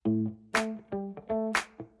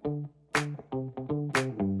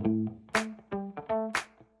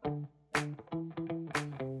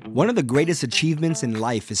One of the greatest achievements in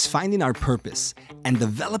life is finding our purpose and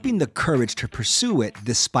developing the courage to pursue it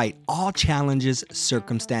despite all challenges,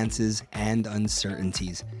 circumstances, and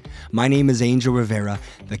uncertainties. My name is Angel Rivera,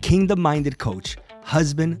 the Kingdom-Minded Coach,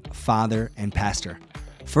 husband, father, and pastor.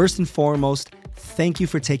 First and foremost, thank you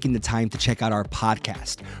for taking the time to check out our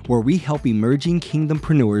podcast, where we help emerging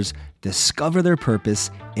kingdompreneurs discover their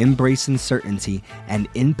purpose, embrace uncertainty, and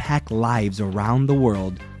impact lives around the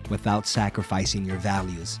world without sacrificing your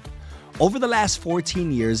values. Over the last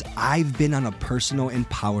 14 years, I've been on a personal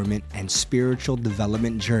empowerment and spiritual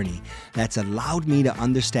development journey that's allowed me to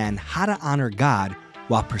understand how to honor God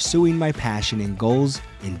while pursuing my passion and goals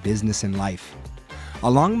in business and life.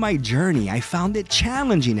 Along my journey, I found it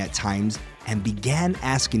challenging at times and began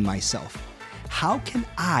asking myself, how can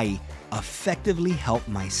I effectively help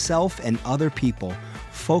myself and other people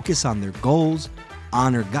focus on their goals,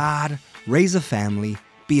 honor God, raise a family,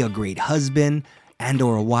 be a great husband and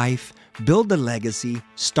or a wife, build a legacy,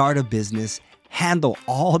 start a business, handle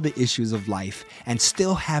all the issues of life, and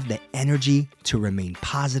still have the energy to remain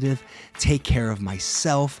positive, take care of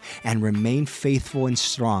myself, and remain faithful and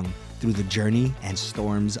strong through the journey and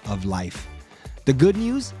storms of life. The good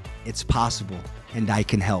news, it's possible, and I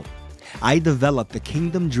can help. I developed the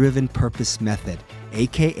Kingdom-Driven Purpose Method,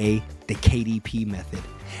 aka the KDP Method.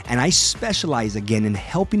 And I specialize again in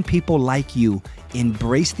helping people like you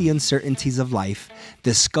embrace the uncertainties of life,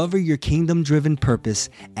 discover your kingdom-driven purpose,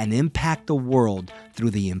 and impact the world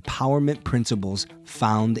through the empowerment principles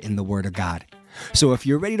found in the Word of God. So if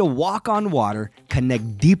you're ready to walk on water,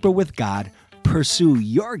 connect deeper with God, pursue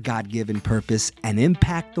your God-given purpose, and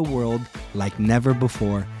impact the world like never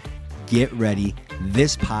before, get ready.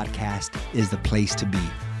 This podcast is the place to be.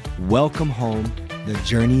 Welcome home. The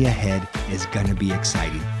journey ahead is going to be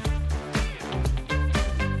exciting.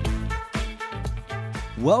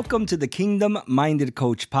 Welcome to the Kingdom-Minded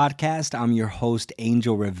Coach podcast. I'm your host,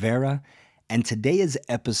 Angel Rivera, and today is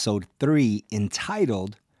episode 3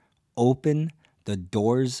 entitled, Open the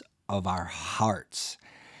Doors of Our Hearts.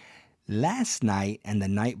 Last night and the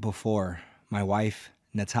night before, my wife,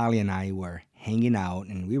 Natalia, and I were hanging out,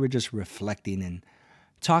 and we were just reflecting and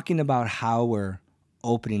talking about how we're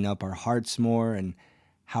opening up our hearts more and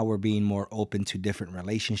how we're being more open to different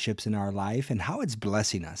relationships in our life and how it's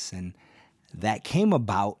blessing us. And that came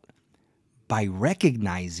about by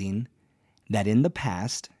recognizing that in the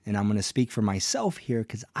past, and I'm going to speak for myself here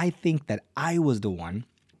because I think that I was the one.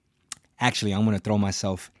 Actually, I'm going to throw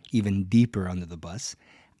myself even deeper under the bus.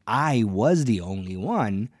 I was the only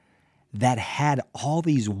one that had all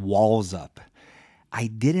these walls up. I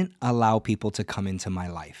didn't allow people to come into my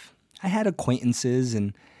life. I had acquaintances,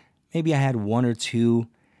 and maybe I had one or two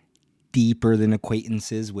deeper than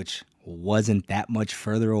acquaintances, which wasn't that much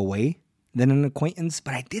further away than an acquaintance,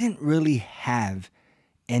 but I didn't really have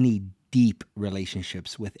any deep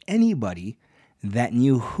relationships with anybody that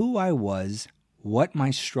knew who I was, what my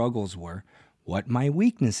struggles were, what my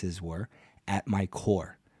weaknesses were at my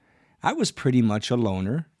core. I was pretty much a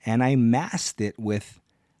loner, and I masked it with,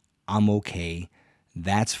 I'm okay,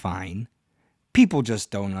 that's fine. People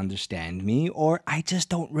just don't understand me, or I just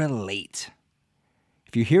don't relate.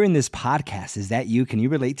 If you're hearing this podcast, is that you? Can you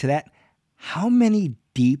relate to that? How many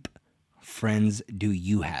deep friends do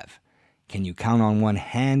you have? Can you count on one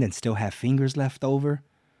hand and still have fingers left over?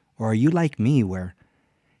 Or are you like me where,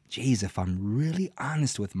 geez, if I'm really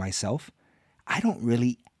honest with myself, I don't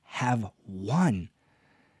really have one.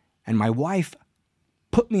 And my wife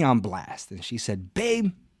put me on blast and she said,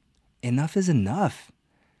 babe, enough is enough.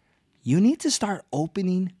 You need to start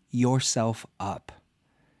opening yourself up.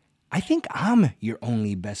 I think I'm your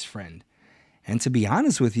only best friend. And to be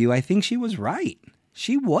honest with you, I think she was right.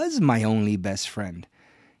 She was my only best friend.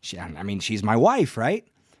 She's my wife, right?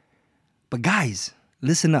 But guys,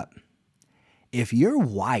 listen up. If your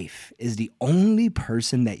wife is the only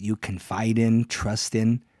person that you confide in, trust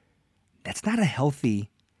in, that's not a healthy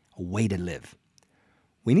way to live.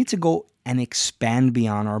 We need to go and expand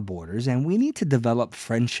beyond our borders, and we need to develop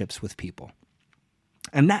friendships with people.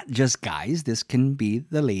 And not just guys, this can be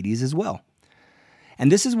the ladies as well.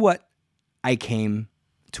 And this is what I came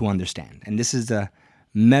to understand. And this is a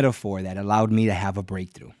metaphor that allowed me to have a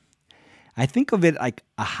breakthrough. I think of it like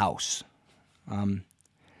a house.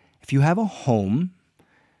 If you have a home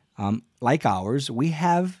like ours, we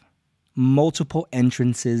have multiple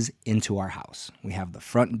entrances into our house. We have the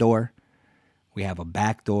front door, we have a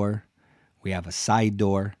back door, we have a side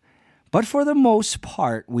door. But for the most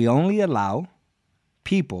part, we only allow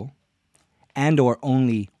people and or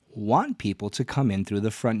only want people to come in through the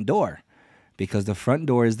front door because the front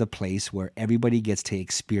door is the place where everybody gets to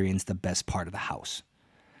experience the best part of the house.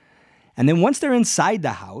 And then once they're inside the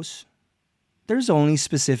house, there's only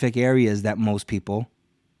specific areas that most people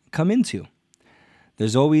come into.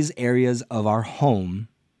 There's always areas of our home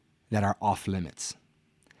that are off limits.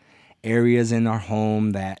 Areas in our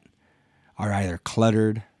home that are either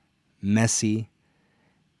cluttered, messy,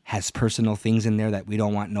 has personal things in there that we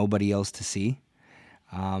don't want nobody else to see.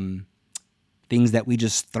 Things that we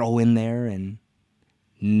just throw in there and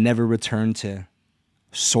never return to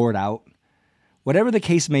sort out. Whatever the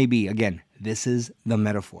case may be, again, this is the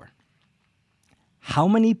metaphor. How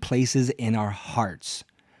many places in our hearts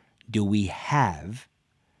do we have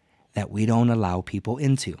that we don't allow people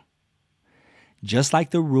into? Just like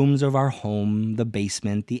the rooms of our home, the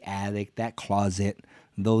basement, the attic, that closet,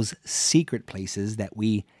 those secret places that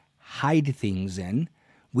we hide things in,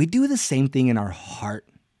 we do the same thing in our heart.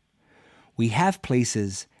 We have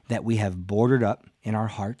places that we have boarded up in our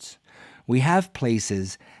hearts. We have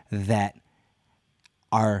places that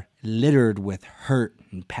are littered with hurt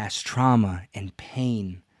and past trauma and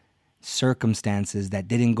pain, circumstances that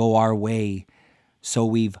didn't go our way. So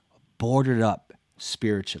we've boarded up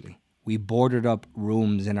spiritually. We boarded up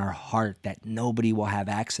rooms in our heart that nobody will have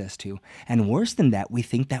access to. And worse than that, we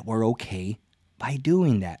think that we're okay by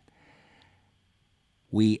doing that.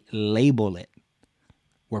 We label it.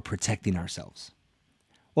 We're protecting ourselves.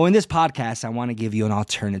 Well, in this podcast, I want to give you an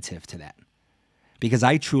alternative to that. Because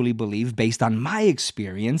I truly believe, based on my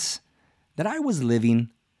experience, that I was living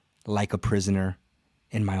like a prisoner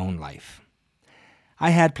in my own life. I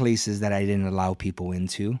had places that I didn't allow people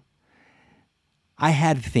into. I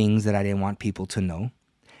had things that I didn't want people to know.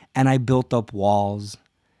 And I built up walls,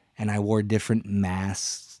 and I wore different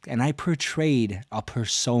masks, and I portrayed a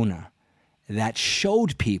persona that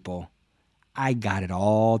showed people I got it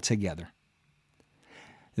all together.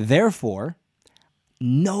 Therefore,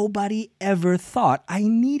 nobody ever thought I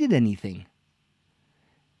needed anything.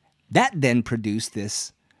 That then produced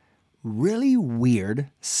this really weird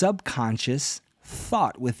subconscious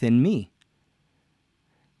thought within me.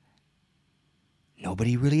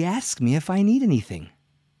 Nobody really asks me if I need anything.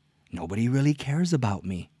 Nobody really cares about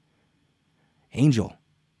me. Angel,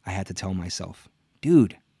 I had to tell myself,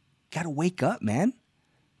 dude, gotta wake up, man.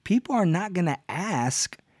 People are not gonna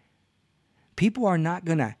ask. People are not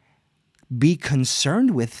gonna be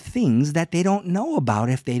concerned with things that they don't know about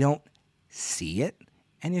if they don't see it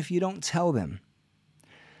and if you don't tell them.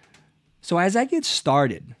 So as I get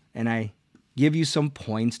started and I give you some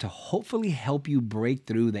points to hopefully help you break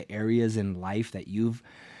through the areas in life that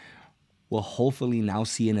will hopefully now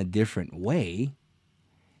see in a different way,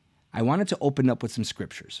 I wanted to open up with some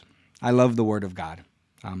scriptures. I love the Word of God.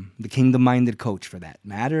 The Kingdom Minded Coach for that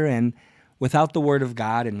matter. And without the Word of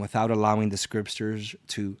God and without allowing the scriptures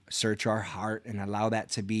to search our heart and allow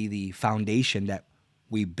that to be the foundation that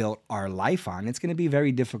we built our life on, it's going to be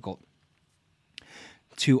very difficult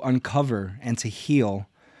to uncover and to heal,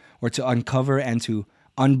 or to uncover and to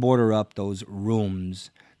unborder up those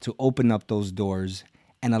rooms, to open up those doors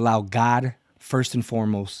and allow God first and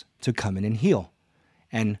foremost to come in and heal.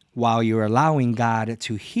 And while you're allowing God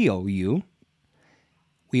to heal you,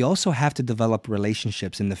 we also have to develop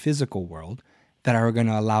relationships in the physical world that are going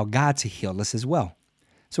to allow God to heal us as well.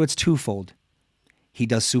 So it's twofold. He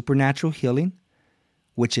does supernatural healing,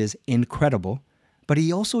 which is incredible, but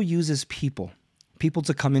he also uses people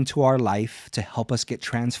to come into our life to help us get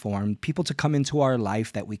transformed, people to come into our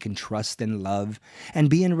life that we can trust and love and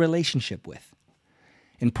be in relationship with.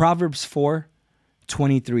 In Proverbs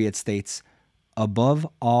 4:23, it states, "Above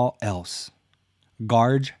all else,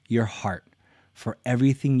 guard your heart, for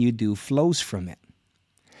everything you do flows from it."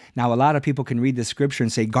 Now, a lot of people can read the scripture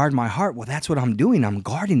and say, guard my heart. Well, that's what I'm doing. I'm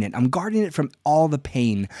guarding it. I'm guarding it from all the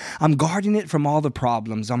pain. I'm guarding it from all the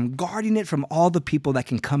problems. I'm guarding it from all the people that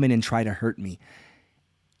can come in and try to hurt me.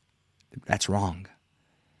 That's wrong.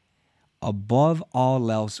 Above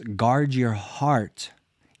all else, guard your heart.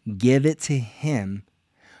 Give it to him,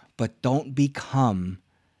 but don't become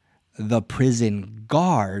the prison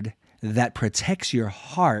guard that protects your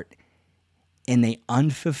heart in an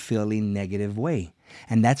unfulfilling negative way.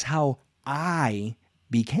 And that's how I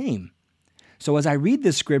became. So as I read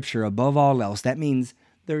this scripture, above all else, that means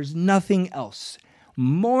there's nothing else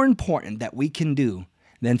more important that we can do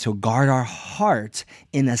than to guard our heart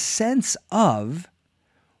in a sense of,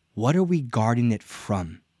 what are we guarding it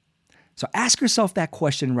from? So ask yourself that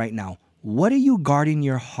question right now. What are you guarding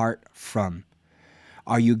your heart from?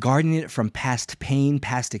 Are you guarding it from past pain,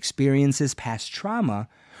 past experiences, past trauma?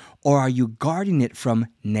 Or are you guarding it from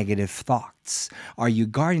negative thoughts? Are you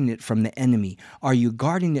guarding it from the enemy? Are you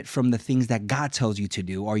guarding it from the things that God tells you to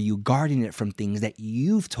do? Are you guarding it from things that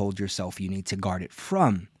you've told yourself you need to guard it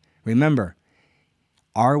from? Remember,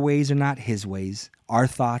 Our ways are not his ways. Our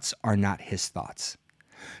thoughts are not his thoughts.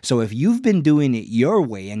 So if you've been doing it your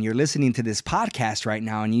way and you're listening to this podcast right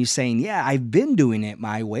now and you're saying, yeah, I've been doing it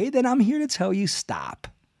my way, then I'm here to tell you stop.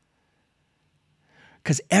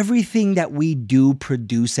 Because everything that we do,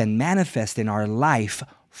 produce, and manifest in our life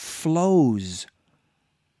flows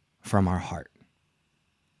from our heart.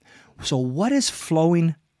 So what is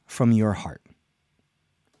flowing from your heart?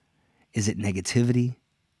 Is it negativity?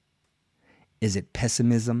 Is it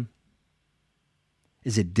pessimism?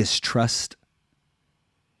 Is it distrust?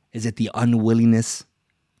 Is it the unwillingness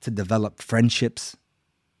to develop friendships?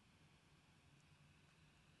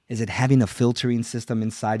 Is it having a filtering system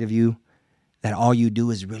inside of you that all you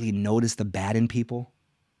do is really notice the bad in people?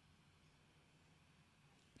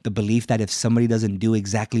 The belief that if somebody doesn't do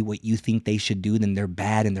exactly what you think they should do, then they're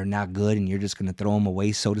bad and they're not good and you're just going to throw them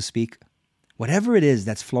away, so to speak. Whatever it is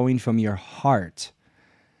that's flowing from your heart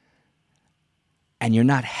and you're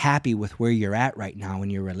not happy with where you're at right now in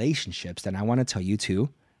your relationships, then I want to tell you to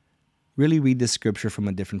really read this scripture from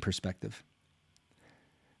a different perspective.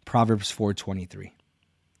 Proverbs 4:23.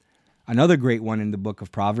 Another great one in the book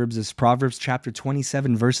of Proverbs is Proverbs chapter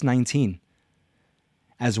 27, verse 19.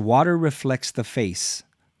 As water reflects the face,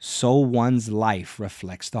 so one's life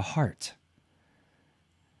reflects the heart.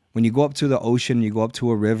 When you go up to the ocean, you go up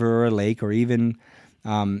to a river or a lake or even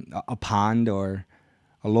a pond or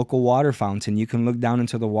a local water fountain, you can look down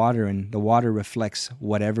into the water and the water reflects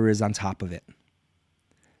whatever is on top of it.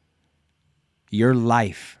 Your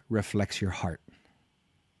life reflects your heart.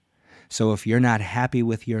 So if you're not happy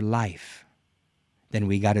with your life, then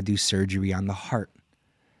we got to do surgery on the heart.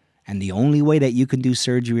 And the only way that you can do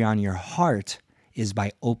surgery on your heart is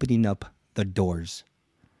by opening up the doors,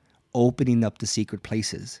 opening up the secret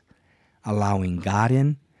places, allowing God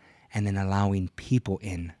in, and then allowing people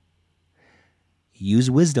in.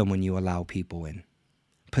 Use wisdom when you allow people in.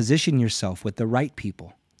 Position yourself with the right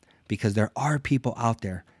people, because there are people out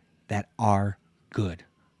there that are good.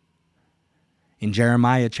 In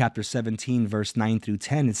Jeremiah chapter 17, verse 9 through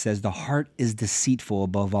 10, it says, the heart is deceitful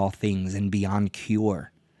above all things and beyond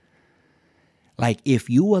cure. Like if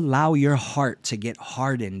you allow your heart to get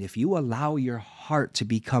hardened, if you allow your heart to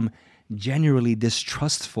become generally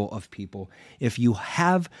distrustful of people, if you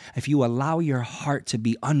allow your heart to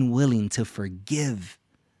be unwilling to forgive,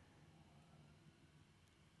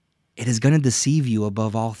 it is going to deceive you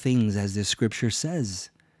above all things, as the scripture says.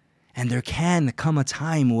 And there can come a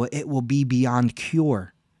time where it will be beyond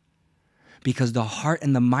cure, because the heart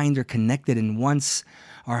and the mind are connected. And once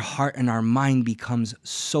our heart and our mind becomes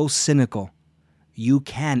so cynical, you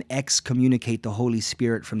can excommunicate the Holy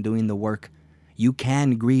Spirit from doing the work. You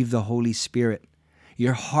can grieve the Holy Spirit.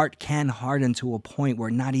 Your heart can harden to a point where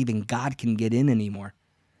not even God can get in anymore.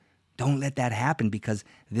 Don't let that happen, because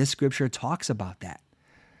this scripture talks about that.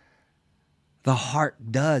 The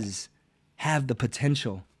heart does have the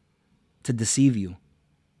potential to deceive you.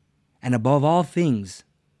 And above all things,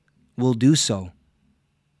 will do so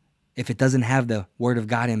if it doesn't have the word of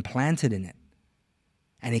God implanted in it.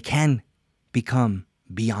 And it can become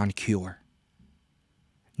beyond cure.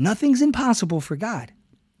 Nothing's impossible for God.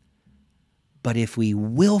 But if we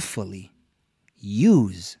willfully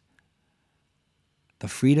use the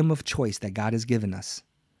freedom of choice that God has given us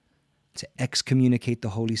to excommunicate the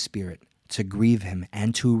Holy Spirit, to grieve him,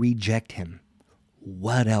 and to reject him,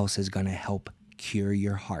 what else is going to help cure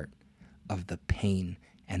your heart of the pain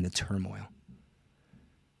and the turmoil?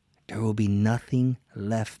 There will be nothing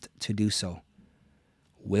left to do so.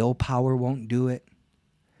 Willpower won't do it.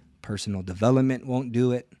 Personal development won't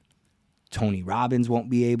do it. Tony Robbins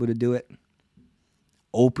won't be able to do it.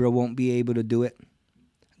 Oprah won't be able to do it.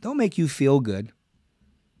 They'll make you feel good.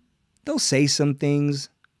 They'll say some things.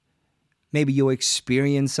 Maybe you'll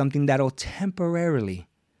experience something that'll temporarily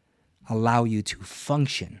allow you to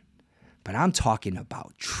function. But I'm talking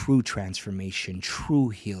about true transformation, true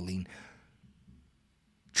healing,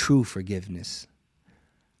 true forgiveness.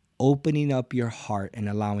 Opening up your heart and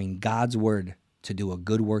allowing God's word to do a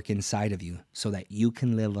good work inside of you so that you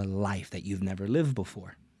can live a life that you've never lived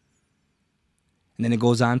before. And then it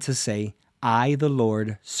goes on to say, I, the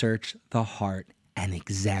Lord, search the heart and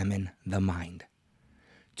examine the mind,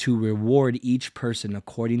 to reward each person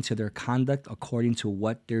according to their conduct, according to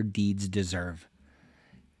what their deeds deserve.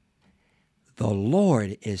 The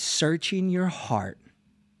Lord is searching your heart,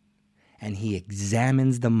 and he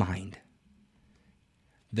examines the mind.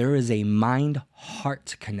 There is a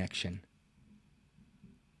mind-heart connection.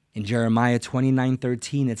 In Jeremiah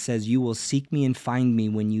 29:13, it says, you will seek me and find me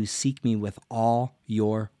when you seek me with all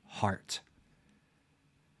your heart.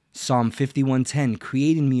 Psalm 51:10,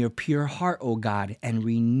 create in me a pure heart, O God, and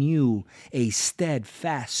renew a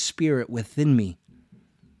steadfast spirit within me.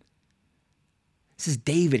 This is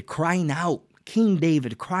David crying out, King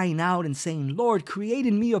David crying out and saying, Lord, create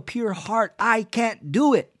in me a pure heart. I can't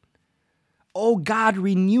do it. Oh God,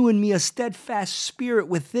 renew in me a steadfast spirit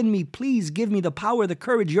within me. Please give me the power, the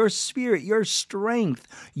courage, your spirit, your strength,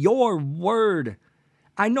 your word.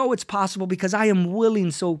 I know it's possible because I am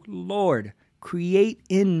willing. So Lord, create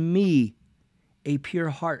in me a pure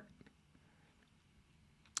heart.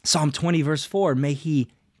 Psalm 20 verse 4, may he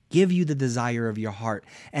give you the desire of your heart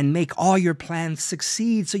and make all your plans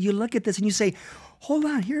succeed. So you look at this and you say, hold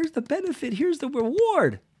on, here's the benefit, here's the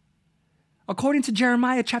reward. According to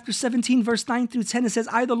Jeremiah chapter 17, verse 9 through 10, it says,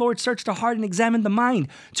 I, the Lord, search the heart and examine the mind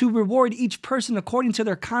to reward each person according to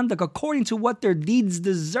their conduct, according to what their deeds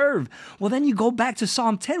deserve. Well, then you go back to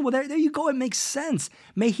Psalm 10. Well, there you go. It makes sense.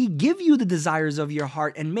 May he give you the desires of your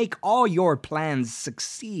heart and make all your plans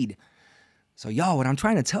succeed. So, y'all, what I'm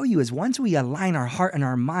trying to tell you is once we align our heart and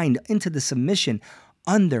our mind into the submission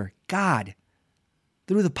under God,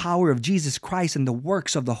 through the power of Jesus Christ and the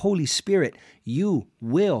works of the Holy Spirit, you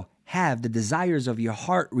will have the desires of your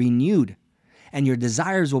heart renewed, and your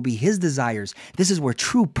desires will be his desires. This is where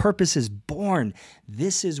true purpose is born.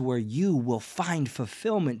 This is where you will find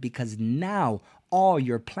fulfillment, because now all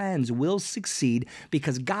your plans will succeed,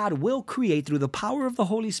 because God will create through the power of the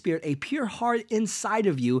Holy Spirit a pure heart inside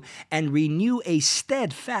of you and renew a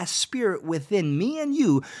steadfast spirit within me and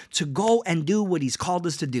you to go and do what he's called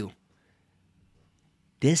us to do.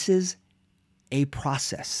 This is a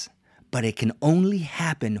process, but it can only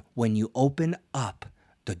happen when you open up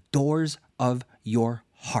the doors of your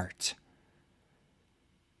heart.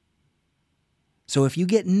 So if you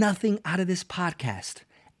get nothing out of this podcast,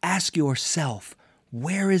 ask yourself,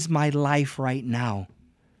 where is my life right now?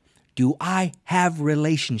 Do I have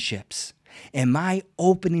relationships? Am I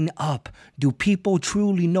opening up? Do people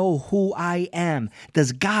truly know who I am?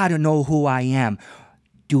 Does God know who I am?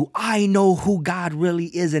 Do I know who God really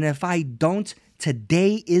is? And if I don't,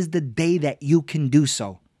 today is the day that you can do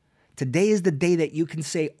so. Today is the day that you can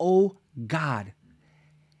say, oh God,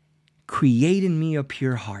 create in me a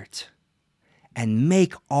pure heart and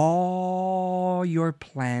make all your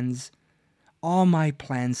plans, all my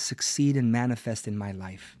plans succeed and manifest in my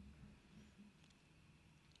life.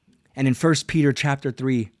 And in 1 Peter chapter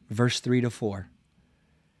 3, verse 3 to 4,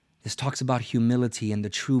 this talks about humility and the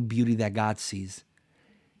true beauty that God sees.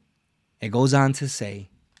 It goes on to say,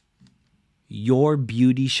 your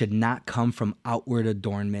beauty should not come from outward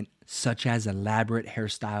adornment, such as elaborate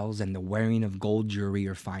hairstyles and the wearing of gold jewelry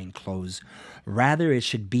or fine clothes. Rather, it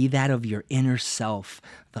should be that of your inner self,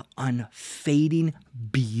 the unfading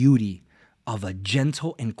beauty of a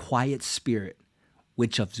gentle and quiet spirit,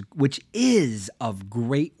 which is of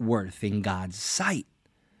great worth in God's sight.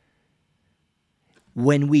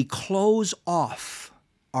 When we close off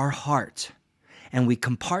our heart and we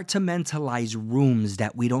compartmentalize rooms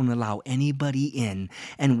that we don't allow anybody in,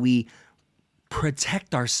 and we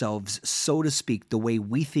protect ourselves, so to speak, the way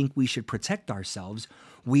we think we should protect ourselves,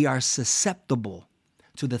 we are susceptible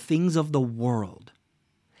to the things of the world.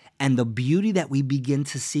 And the beauty that we begin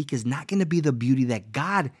to seek is not going to be the beauty that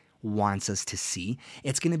God wants us to see.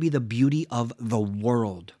 It's going to be the beauty of the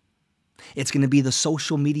world. It's going to be the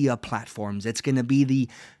social media platforms. It's going to be the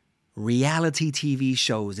reality TV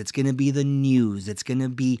shows. It's going to be the news. It's going to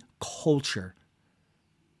be culture.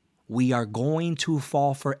 We are going to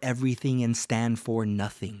fall for everything and stand for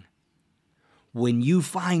nothing. When you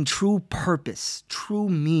find true purpose, true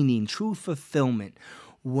meaning, true fulfillment,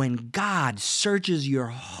 when God searches your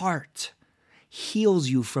heart, heals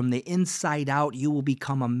you from the inside out, you will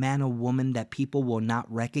become a man or woman that people will not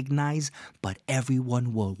recognize, but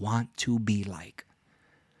everyone will want to be like.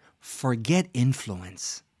 Forget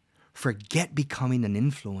influence. Forget becoming an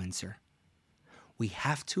influencer. We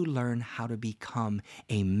have to learn how to become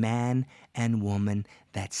a man and woman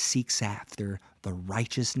that seeks after the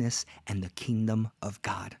righteousness and the kingdom of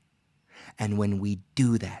God. And when we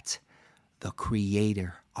do that, the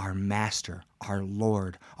Creator, our Master, our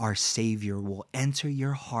Lord, our Savior will enter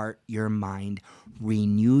your heart, your mind,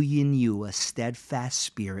 renew in you a steadfast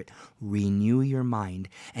spirit, renew your mind,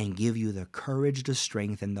 and give you the courage, the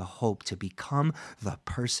strength, and the hope to become the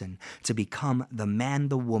person, to become the man,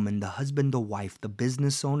 the woman, the husband, the wife, the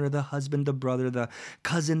business owner, the husband, the brother, the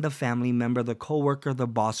cousin, the family member, the coworker, the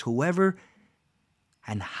boss, whoever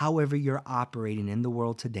and however you're operating in the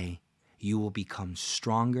world today. You will become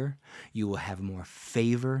stronger. You will have more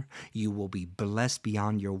favor. You will be blessed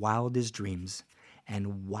beyond your wildest dreams.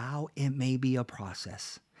 And while it may be a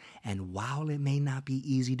process, and while it may not be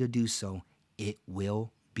easy to do so, it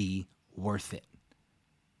will be worth it.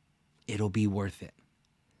 It'll be worth it.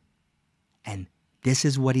 And this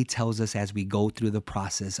is what he tells us as we go through the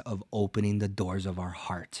process of opening the doors of our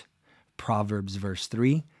heart. Proverbs verse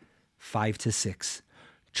 3, 5-6.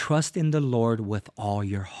 Trust in the Lord with all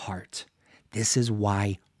your heart. This is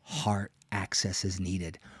why heart access is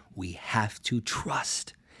needed. We have to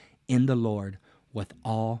trust in the Lord with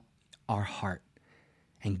all our heart.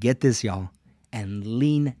 And get this, y'all, and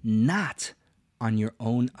lean not on your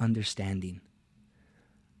own understanding.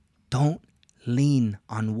 Don't lean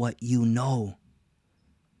on what you know.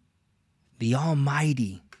 The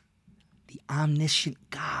Almighty, the omniscient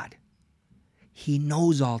God, He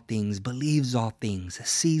knows all things, believes all things,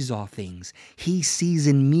 sees all things. He sees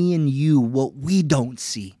in me and you what we don't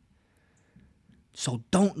see. So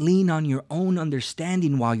don't lean on your own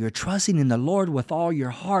understanding while you're trusting in the Lord with all your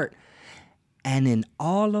heart. And in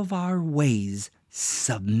all of our ways,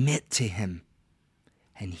 submit to Him.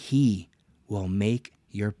 And He will make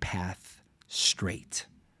your path straight.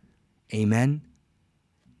 Amen?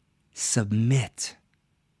 Submit.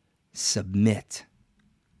 Submit.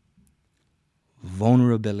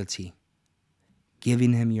 Vulnerability.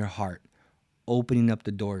 Giving Him your heart. Opening up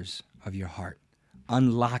the doors of your heart.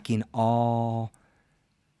 Unlocking all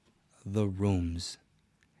the rooms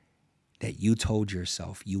that you told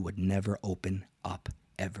yourself you would never open up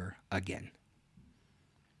ever again.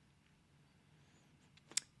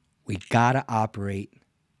 We gotta operate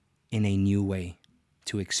in a new way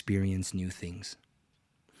to experience new things.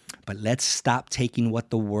 But let's stop taking what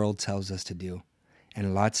the world tells us to do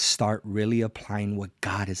and let's start really applying what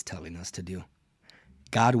God is telling us to do.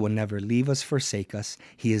 God will never leave us, forsake us.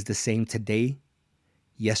 He is the same today,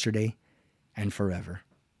 yesterday, and forever.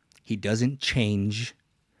 He doesn't change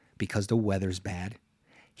because the weather's bad.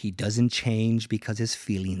 He doesn't change because his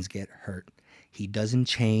feelings get hurt. He doesn't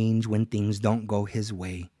change when things don't go his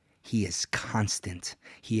way. He is constant.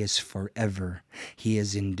 He is forever. He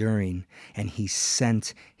is enduring. And he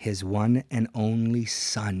sent his one and only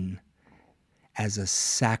Son as a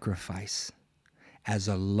sacrifice, as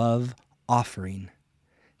a love offering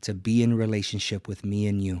to be in relationship with me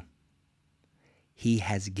and you. He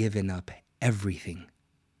has given up everything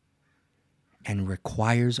and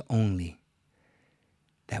requires only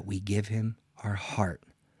that we give him our heart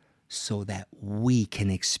so that we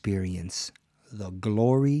can experience the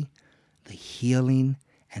glory, the healing,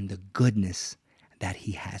 and the goodness that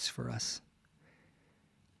he has for us.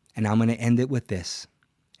 And I'm going to end it with this,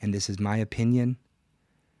 and this is my opinion,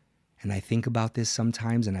 and I think about this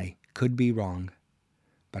sometimes, and I could be wrong,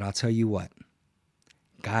 but I'll tell you what,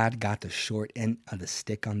 God got the short end of the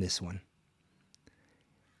stick on this one.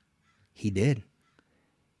 He did.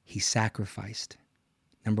 He sacrificed.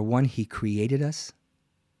 Number one, he created us.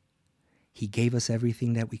 He gave us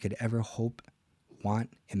everything that we could ever hope,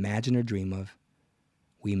 want, imagine, or dream of.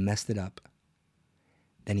 We messed it up.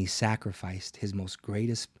 Then he sacrificed his most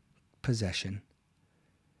greatest possession,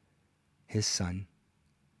 his Son,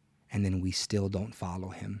 and then we still don't follow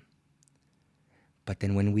him. But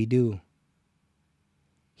then when we do,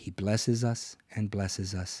 he blesses us and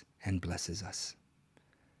blesses us and blesses us.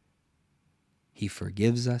 He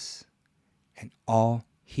forgives us, and all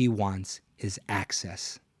he wants is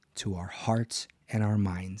access to our hearts and our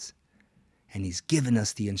minds. And he's given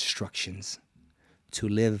us the instructions to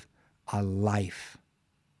live a life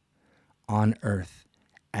on earth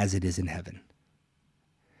as it is in heaven.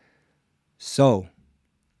 So,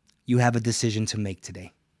 you have a decision to make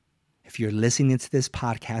today. If you're listening to this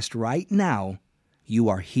podcast right now, you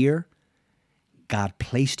are here. God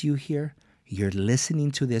placed you here. You're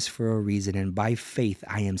listening to this for a reason, and by faith,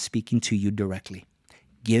 I am speaking to you directly.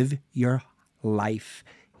 Give your life,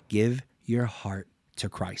 give your heart to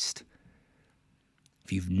Christ.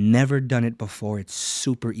 If you've never done it before, it's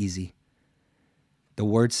super easy. The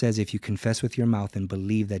word says if you confess with your mouth and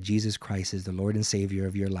believe that Jesus Christ is the Lord and Savior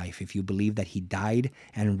of your life, if you believe that he died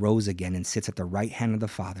and rose again and sits at the right hand of the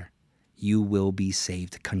Father, you will be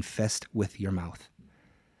saved. Confessed with your mouth.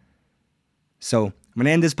 So I'm going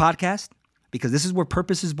to end this podcast because this is where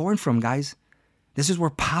purpose is born from, guys. This is where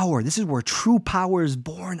power, this is where true power is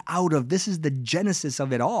born out of. This is the genesis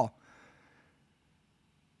of it all.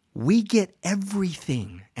 We get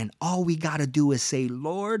everything, and all we got to do is say,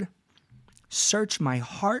 Lord, search my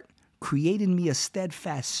heart, create in me a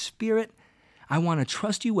steadfast spirit. I want to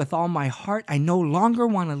trust you with all my heart. I no longer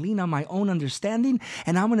want to lean on my own understanding,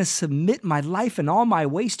 and I'm going to submit my life and all my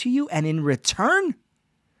ways to you, and in return,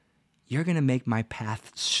 you're going to make my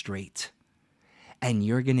path straight. And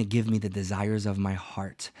you're going to give me the desires of my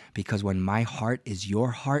heart. Because when my heart is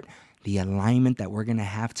your heart, the alignment that we're going to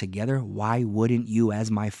have together, why wouldn't you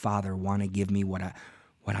as my Father want to give me what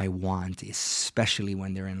what I want, especially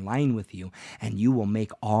when they're in line with you, and you will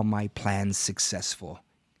make all my plans successful.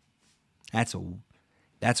 That's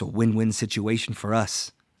a win-win situation for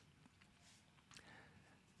us.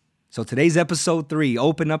 So today's episode 3,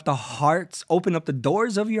 open up the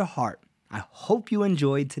doors of your heart. I hope you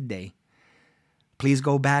enjoyed today. Please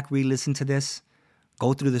go back, re-listen to this.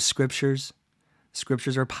 Go through the scriptures.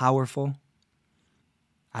 Scriptures are powerful.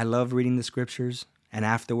 I love reading the scriptures. And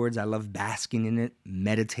afterwards, I love basking in it,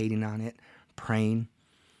 meditating on it, praying.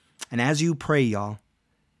 And as you pray, y'all,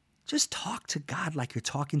 just talk to God like you're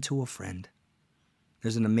talking to a friend.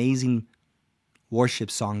 There's an amazing worship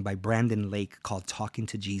song by Brandon Lake called Talking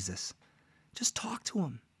to Jesus. Just talk to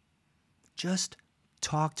him. Just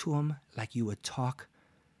talk to him like you would talk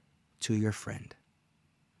to your friend.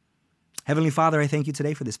 Heavenly Father, I thank you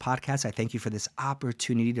today for this podcast. I thank you for this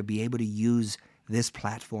opportunity to be able to use this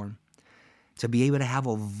platform, to be able to have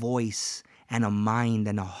a voice and a mind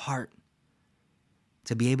and a heart,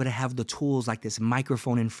 to be able to have the tools like this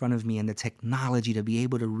microphone in front of me and the technology to be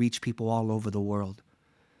able to reach people all over the world.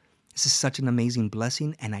 This is such an amazing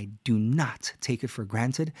blessing, and I do not take it for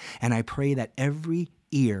granted. And I pray that every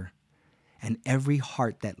ear and every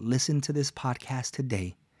heart that listened to this podcast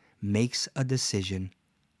today makes a decision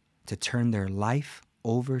to turn their life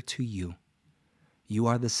over to you. You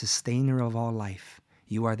are the sustainer of all life.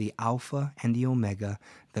 You are the Alpha and the Omega,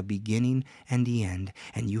 the beginning and the end,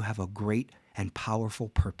 and you have a great and powerful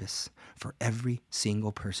purpose for every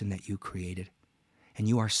single person that you created. And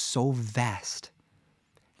you are so vast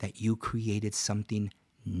that you created something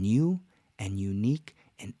new and unique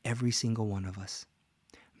in every single one of us.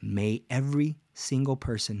 May every single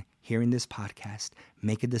person hearing this podcast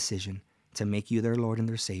make a decision to make you their Lord and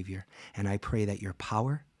their Savior. And I pray that your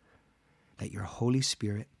power, that your Holy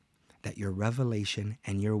Spirit, that your revelation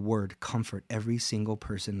and your word comfort every single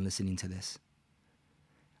person listening to this.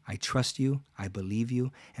 I trust you, I believe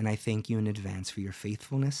you, and I thank you in advance for your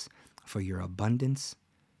faithfulness, for your abundance,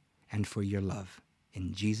 and for your love.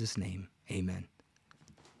 In Jesus' name, amen.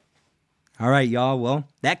 All right, y'all. Well,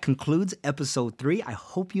 that concludes episode 3. I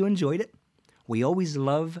hope you enjoyed it. We always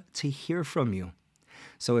love to hear from you.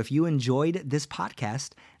 So if you enjoyed this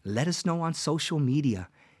podcast, let us know on social media.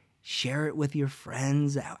 Share it with your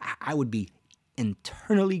friends. I would be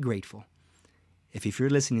eternally grateful if you're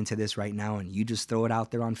listening to this right now and you just throw it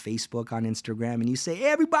out there on Facebook, on Instagram, and you say,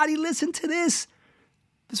 hey, everybody, listen to this.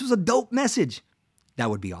 This was a dope message. That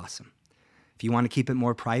would be awesome. If you want to keep it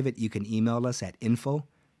more private, you can email us at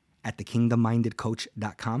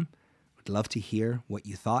info@thekingdommindedcoach.com. We'd love to hear what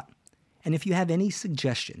you thought. And if you have any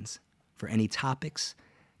suggestions for any topics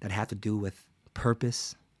that have to do with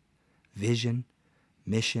purpose, vision,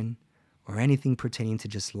 mission, or anything pertaining to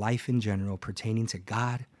just life in general, pertaining to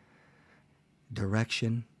God,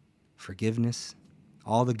 direction, forgiveness,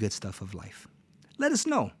 all the good stuff of life, let us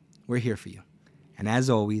know. We're here for you. And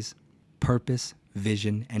as always, purpose,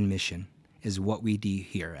 vision, and mission is what we do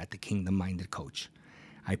here at the Kingdom Minded Coach.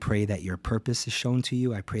 I pray that your purpose is shown to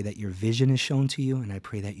you. I pray that your vision is shown to you. And I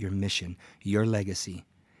pray that your mission, your legacy,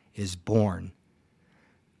 is born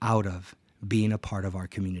out of being a part of our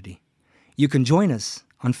community. You can join us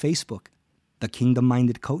on Facebook, The Kingdom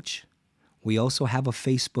Minded Coach. We also have a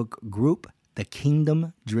Facebook group,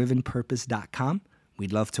 thekingdomdrivenpurpose.com.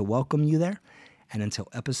 We'd love to welcome you there. And until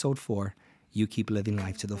episode 4, you keep living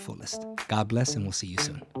life to the fullest. God bless, and we'll see you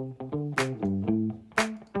soon.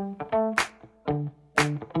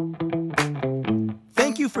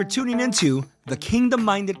 Thank you for tuning into the Kingdom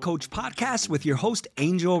Minded Coach podcast with your host,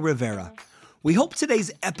 Angel Rivera. We hope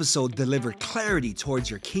today's episode delivered clarity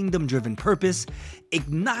towards your kingdom-driven purpose,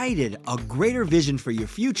 ignited a greater vision for your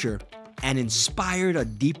future, and inspired a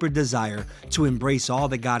deeper desire to embrace all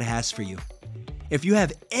that God has for you. If you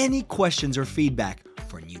have any questions or feedback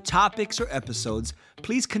for new topics or episodes,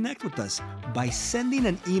 please connect with us by sending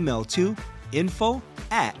an email to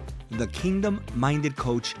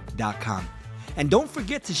info@thekingdommindedcoach.com. And don't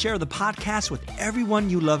forget to share the podcast with everyone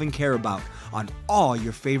you love and care about on all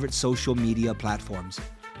your favorite social media platforms.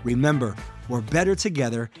 Remember, we're better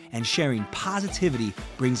together, and sharing positivity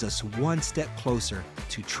brings us one step closer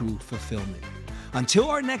to true fulfillment. Until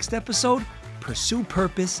our next episode, pursue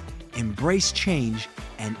purpose, embrace change,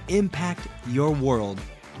 and impact your world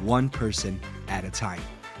one person at a time.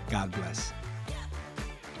 God bless.